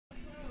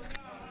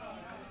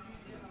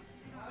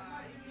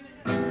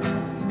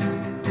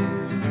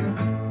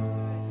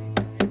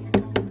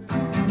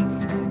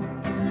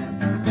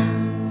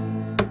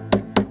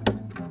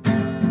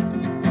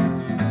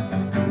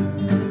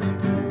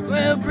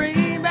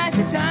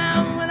back to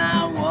time when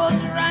I was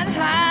riding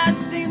high. It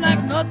seemed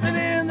like nothing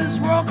in this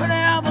world could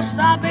ever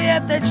stop me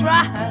if they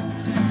tried.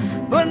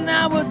 But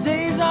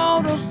nowadays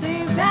all those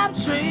things have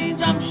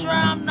changed. I'm sure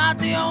I'm not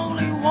the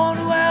only one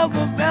who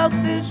ever felt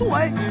this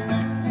way.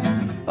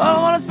 All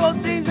I want is for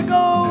things to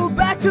go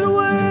back to the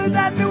way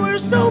that they were.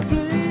 So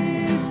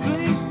please,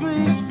 please,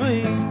 please,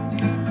 please,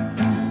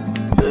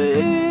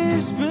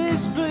 please,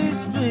 please,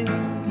 please, please.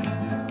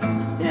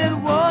 It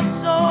was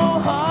so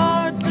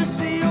hard to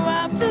see you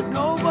have to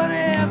go, but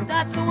if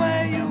that's the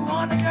way you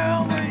want it,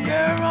 girl, when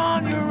you're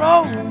on your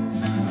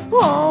own,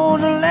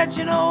 wanna let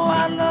you know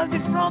I loved you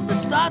from the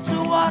start.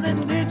 So what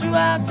then did you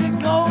have to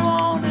go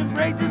on and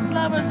break this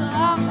lover's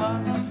heart?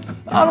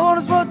 All I want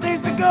is for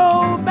things to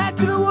go back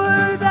to the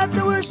way that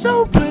they were.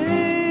 So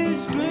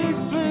please,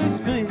 please, please,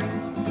 please,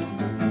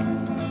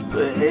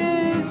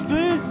 please,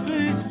 please,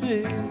 please,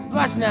 please.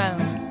 Watch now.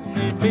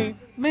 Me, me,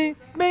 me,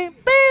 me,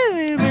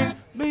 me, me,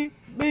 me,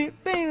 me,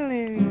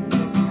 me.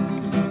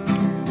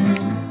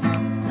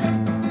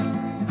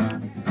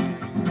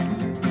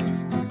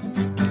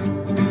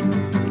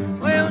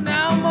 Well,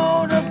 now I'm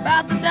old,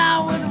 about to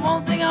die with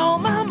one thing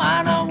on my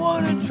mind. I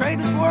wouldn't trade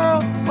this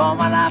world for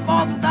my life,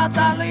 all the thoughts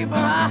I leave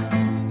behind.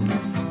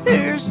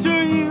 Here's to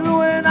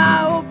you, and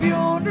I hope you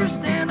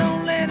understand.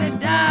 Don't let it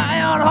die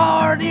out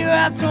hard. You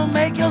have to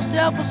make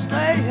yourself a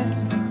stand.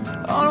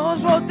 All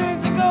those more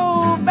things to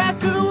go back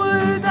to the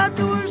way that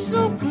they were.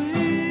 So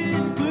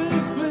please,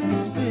 please,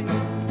 please, please,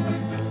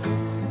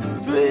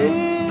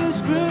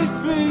 please, please,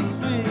 please,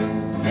 please,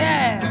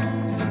 yeah.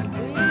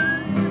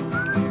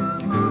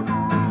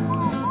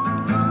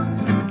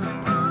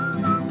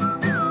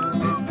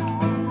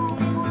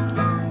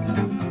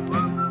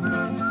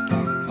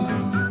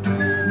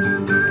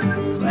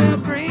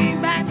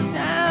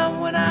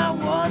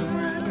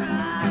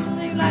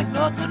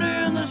 Nothing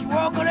in this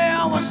world could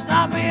ever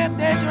stop me if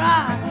they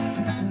try.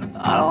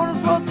 I don't want to